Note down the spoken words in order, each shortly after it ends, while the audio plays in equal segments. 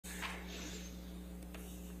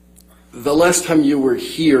The last time you were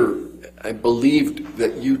here, I believed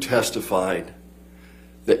that you testified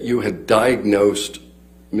that you had diagnosed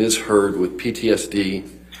Ms. Hurd with PTSD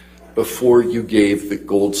before you gave the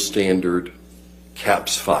gold standard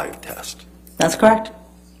CAPS-5 test. That's correct.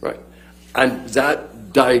 Right. And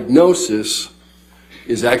that diagnosis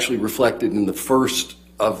is actually reflected in the first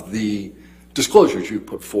of the disclosures you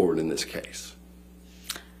put forward in this case.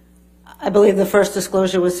 I believe the first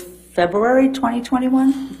disclosure was February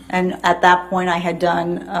 2021, and at that point I had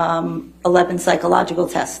done 11 psychological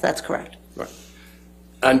tests. That's correct. Right.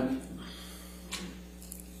 And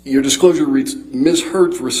your disclosure reads, Ms.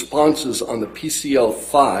 Hurd's responses on the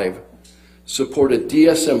PCL-5 support a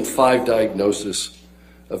DSM-5 diagnosis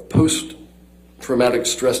of post-traumatic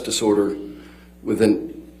stress disorder with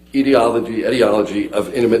an etiology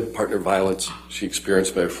of intimate partner violence she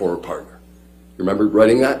experienced by a former partner. Remember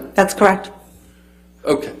writing that? That's correct.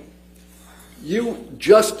 Okay. You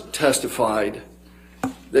just testified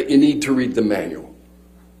that you need to read the manual,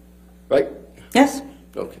 right? Yes.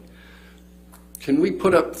 Okay. Can we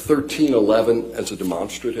put up 1311 as a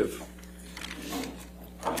demonstrative?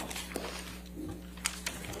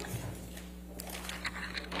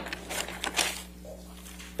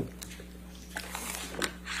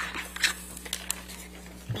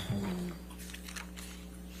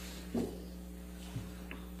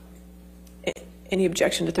 Any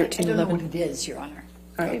objection to 1311? I don't know what it is, Your Honor.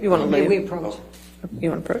 All right, if you want to May leave. we approach? You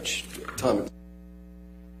want to approach? Tom.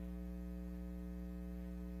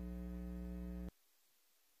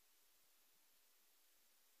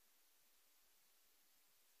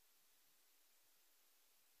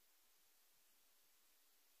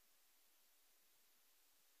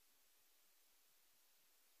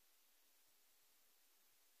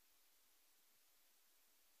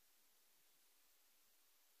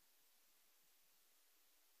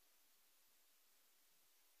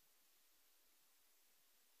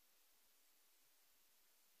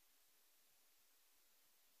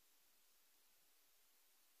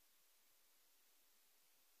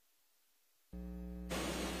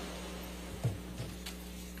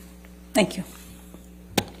 Thank you.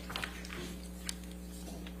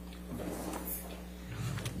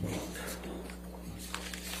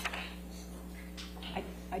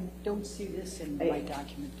 I don't see this in my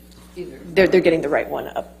document either. They're getting the right one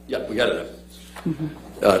up. Yeah, we got it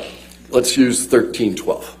up. Let's use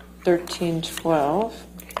 1312. 1312.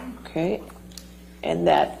 Okay. And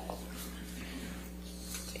that,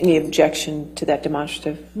 any objection to that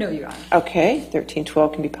demonstrative? No, Your Honor. Okay.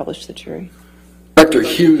 1312 can be published to the jury. Dr.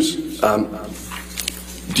 Hughes,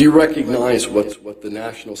 do you recognize what the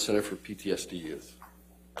National Center for PTSD is?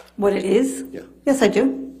 What it is? Yeah. Yes, I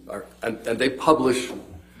do. And they publish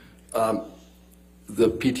the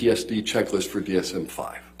PTSD checklist for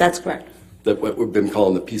DSM-5. That's correct. That what we've been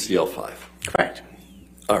calling the PCL-5. Correct.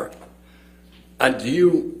 All right. And do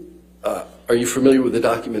you, are you familiar with the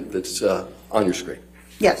document that's on your screen?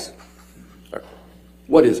 Yes. All right.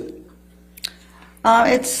 What is it?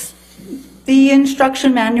 It's the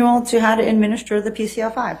instruction manual to how to administer the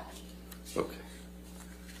PCL-5. Okay.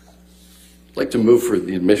 I'd like to move for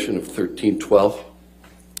the admission of 1312.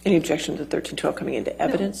 Any objection to 1312 coming into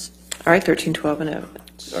evidence? No. All right, 1312 in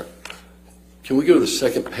evidence. All right. Can we go to the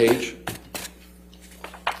second page?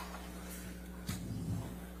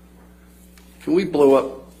 Can we blow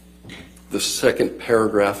up the second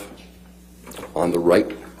paragraph on the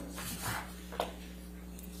right?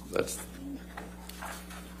 That's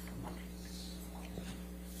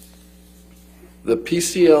the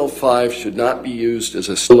PCL-5 should not be used as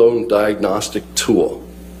a standalone diagnostic tool.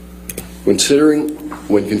 When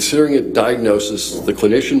considering a diagnosis, the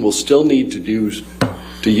clinician will still need to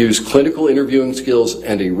use clinical interviewing skills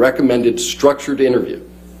and a recommended structured interview,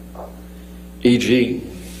 e.g.,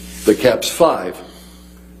 the CAPS-5,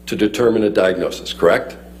 to determine a diagnosis.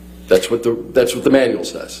 Correct? That's what the manual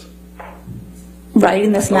says. Right,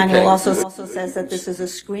 and this manual Okay. also says that this is a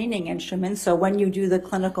screening instrument, so when you do the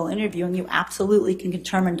clinical interviewing, you absolutely can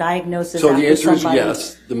determine diagnosis So after the answer is somebody.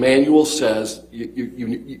 yes. The manual says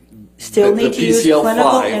you Still the need to use PCL-5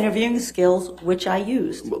 clinical interviewing skills, which I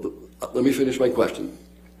used. Well, let me finish my question.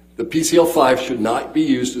 The PCL-5 should not be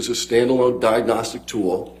used as a standalone diagnostic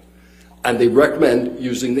tool, and they recommend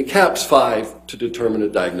using the CAPS-5 to determine a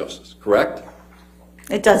diagnosis, correct?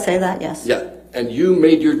 It does say that, yes. Yeah, and you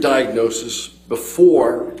made your diagnosis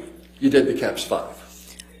before you did the CAPS-5.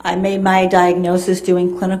 I made my diagnosis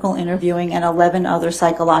doing clinical interviewing and 11 other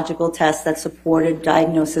psychological tests that supported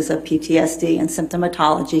diagnosis of PTSD and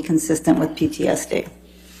symptomatology consistent with PTSD.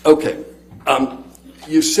 Okay.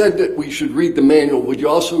 You said that we should read the manual. Would you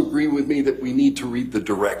also agree with me that we need to read the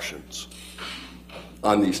directions?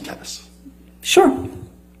 on these tests? Sure.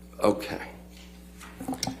 Okay.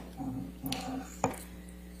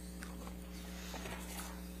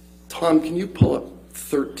 Tom, can you pull up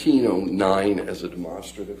 1309 as a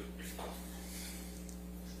demonstrative?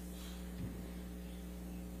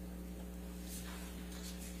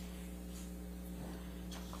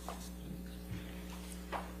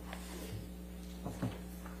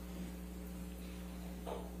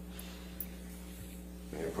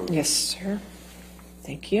 Yes, sir.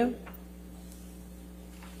 Thank you.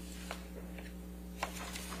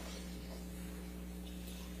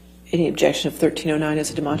 Any objection of 1309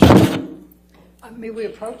 as a demonstrative? May we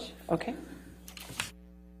approach? Okay.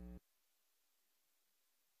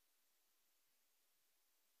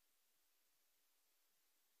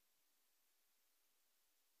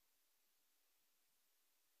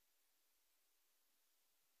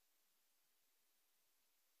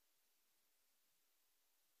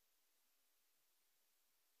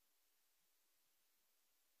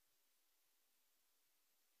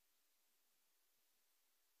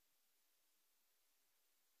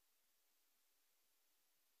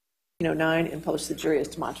 Nine and publish the jury as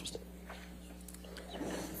demonstrative.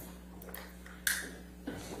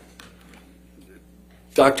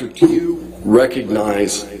 Doctor, do you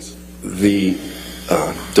recognize the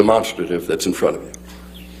demonstrative that's in front of you?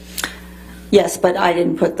 Yes, but I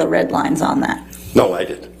didn't put the red lines on that. No, I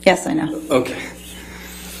did. Yes, I know. Okay.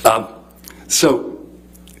 So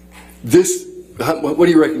this, what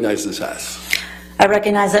do you recognize this as? I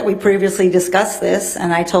recognize that we previously discussed this,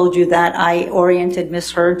 and I told you that I oriented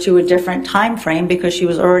Ms. Hurd to a different time frame because she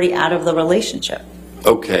was already out of the relationship.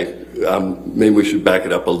 Okay, maybe we should back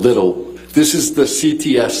it up a little. This is the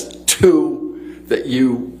CTS-2 that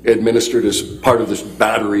you administered as part of this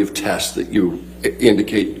battery of tests that you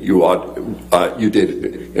indicate you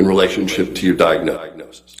did in relationship to your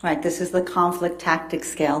diagnosis. Right, this is the conflict tactic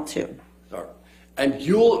scale 2. All right. And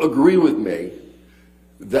you'll agree with me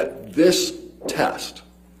that this test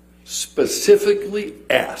specifically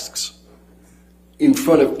asks, in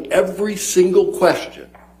front of every single question,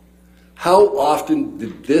 how often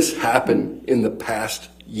did this happen in the past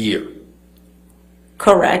year?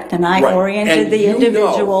 Correct, and I Right. oriented And the you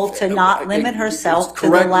individual know- to not limit herself to the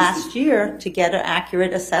Correct. last year to get an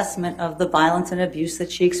accurate assessment of the violence and abuse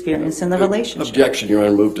that she experienced in the relationship. Objection, Your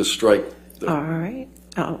Honor, move to strike. All right.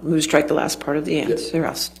 I'll move to strike the last part of the answer.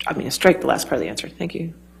 I'll strike the last part of the answer. Thank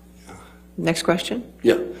you. Next question.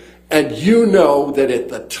 Yeah. And you know that at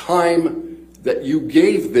the time that you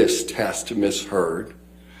gave this test to Ms. Hurd,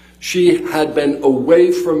 she had been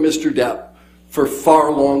away from Mr. Depp for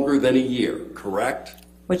far longer than a year, correct?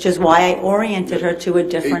 Which is why I oriented her to a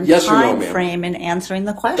different Yes or no, time ma'am? frame in answering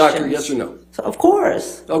the questions. Doctor, yes or no? So, of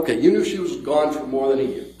course, Okay, you knew she was gone for more than a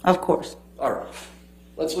year. of course. All right.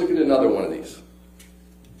 Let's look at another one of these.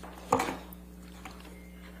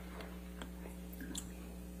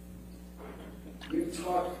 You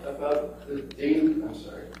talked about the danger, I'm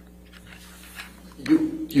sorry.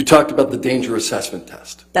 You talked about the danger assessment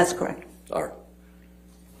test. That's correct. All right.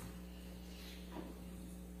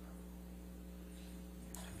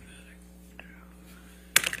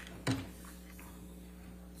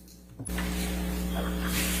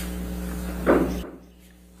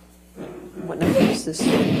 What number is this?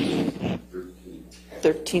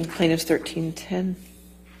 13, plaintiff's 1310.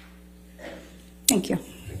 Thank you.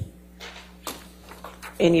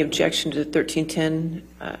 Any objection to 1310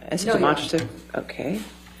 as a No, Your Honor. demonstrative? Okay.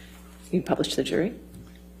 You publish to the jury.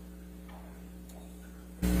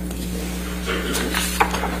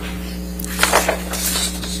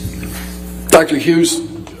 Dr. Hughes,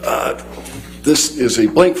 this is a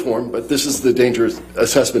blank form, but this is the danger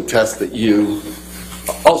assessment test that you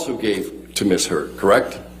also gave to Ms. Hurd,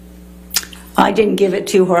 correct? I didn't give it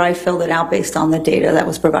to her. I filled it out based on the data that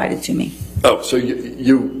was provided to me. Oh, so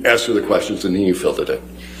you asked her the questions and then you filled it in.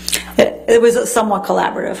 It was somewhat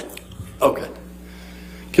collaborative. Okay.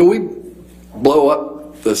 Can we blow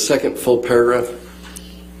up the second full paragraph?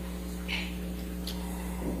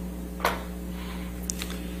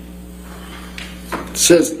 It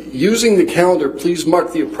says, using the calendar, please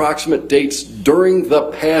mark the approximate dates during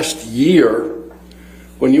the past year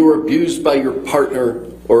when you were abused by your partner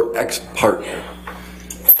or ex-partner.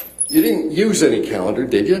 You didn't use any calendar,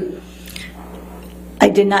 did you? I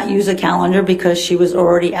did not use a calendar because she was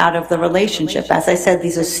already out of the relationship. As I said,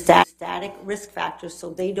 these are static risk factors,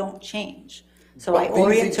 so they don't change. So I But these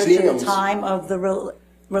oriented her to the exams- time of the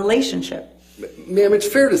relationship. Ma'am, it's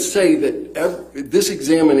fair to say that this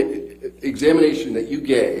examination that you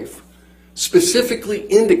gave specifically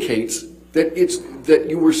indicates that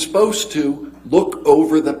you were supposed to look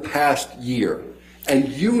over the past year.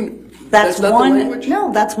 And That's not one, the language?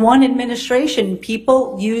 no, that's one administration.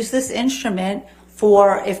 People use this instrument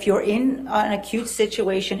for if you're in an acute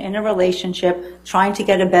situation in a relationship, trying to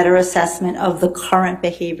get a better assessment of the current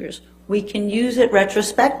behaviors. We can use it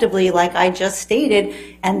retrospectively, like I just stated,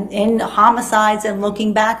 and in homicides and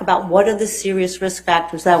looking back about what are the serious risk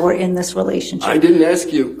factors that were in this relationship. I didn't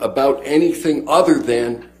ask you about anything other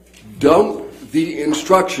than, don't the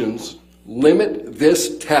instructions limit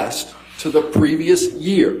this test to the previous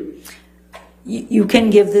year? You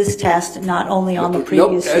can give this test not only on the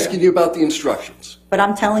previous year. Nope, asking you about the instructions. But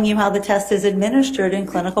I'm telling you how the test is administered in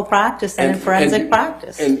clinical practice and in forensic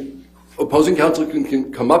practice. And opposing counsel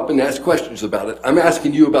can come up and ask questions about it. I'm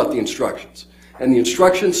asking you about the instructions. And the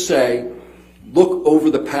instructions say, look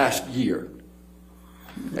over the past year.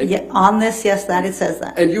 Yeah, on this, yes, that it says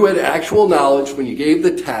that. And you had actual knowledge when you gave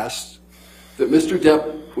the test that Mr.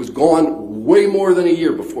 Depp was gone way more than a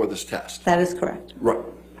year before this test. That is correct. Right.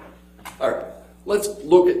 All right. Let's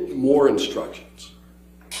look at more instructions.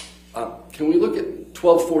 Can we look at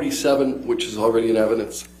 1247, which is already in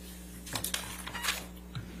evidence?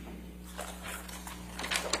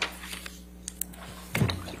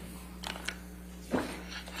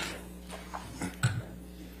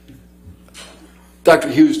 Dr.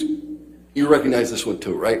 Hughes, you recognize this one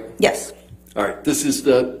too, right? Yes, All right. This is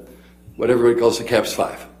what everybody calls the CAPS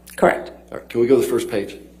 5. correct. All right. Can we go to the first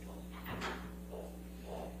page?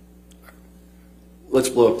 Let's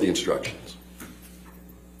blow up the instructions.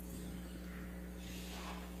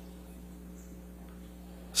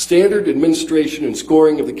 Standard administration and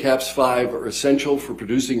scoring of the CAPS 5 are essential for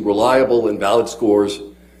producing reliable and valid scores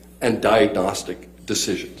and diagnostic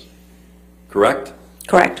decisions. Correct?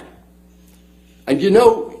 Correct. And you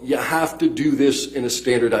have to do this in a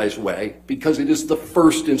standardized way because it is the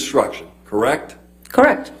first instruction, correct?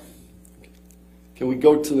 Correct. Can we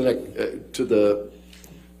go to the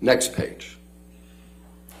next page?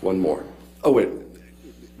 One more. Oh, wait.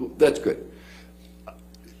 That's good.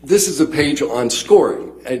 This is a page on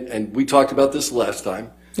scoring, and we talked about this last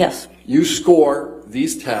time. Yes. You score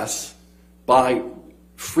these tests by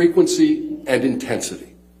frequency and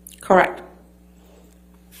intensity. Correct.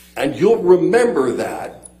 And you'll remember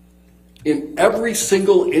that in every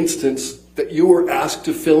single instance that you were asked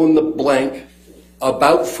to fill in the blank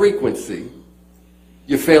about frequency,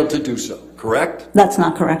 you failed to do so, correct? That's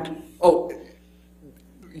not correct. Oh,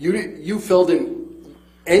 you filled in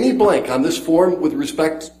any blank on this form with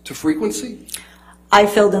respect to frequency? I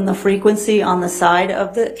filled in the frequency on the side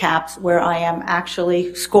of the caps where I am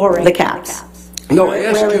actually scoring the caps. No, I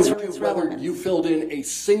asked Where it's you whether relevant. you filled in a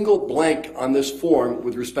single blank on this form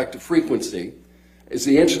with respect to frequency. Is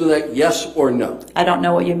the answer to that yes or no? I don't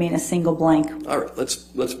know what you mean, a single blank. All right, let's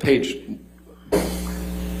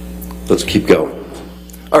keep going.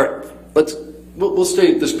 All right, we'll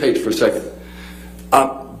stay at this page for a second.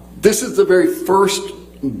 This is the very first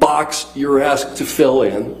box you're asked to fill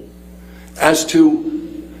in as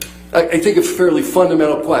to, I think, a fairly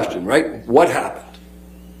fundamental question, right? What happened?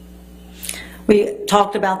 We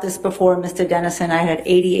talked about this before, Mr. Dennison. I had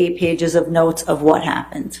 88 pages of notes of what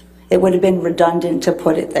happened. It would have been redundant to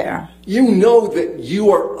put it there. You know that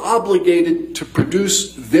you are obligated to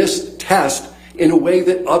produce this test in a way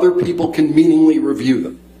that other people can meaningfully review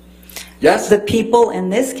them. Yes? The people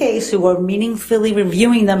in this case who are meaningfully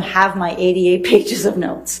reviewing them have my 88 pages of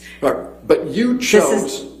notes. All right, but you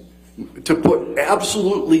chose to put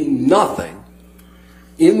absolutely nothing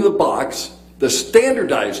in the box, the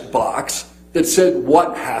standardized box, that said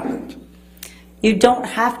what happened. You don't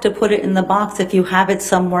have to put it in the box if you have it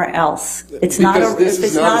somewhere else. It's not Because this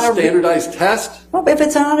is not a standardized test? Well, if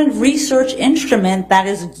it's not a research instrument that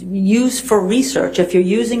is used for research, if you're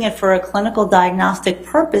using it for a clinical diagnostic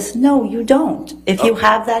purpose, no, you don't. If you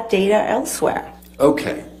have that data elsewhere.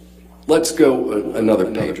 Okay, let's go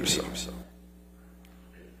another page or so.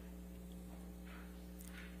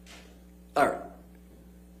 All right,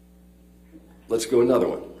 let's go another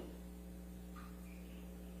one.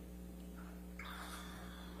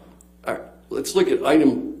 All right, let's look at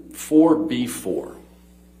item 4B4.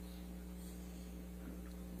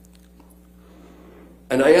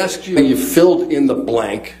 And I asked you filled in the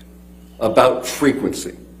blank about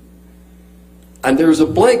frequency. And there's a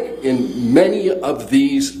blank in many of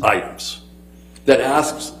these items that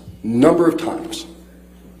asks number of times.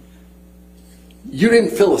 You didn't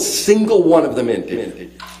fill a single one of them in, did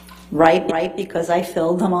you? Right, because I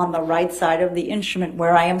filled them on the right side of the instrument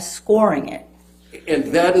where I am scoring it. And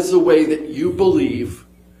that is the way that you believe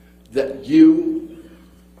that you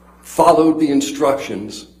followed the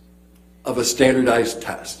instructions of a standardized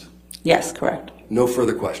test. Yes, correct. No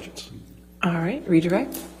further questions. All right,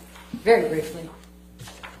 redirect. Very briefly.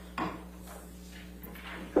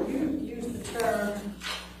 term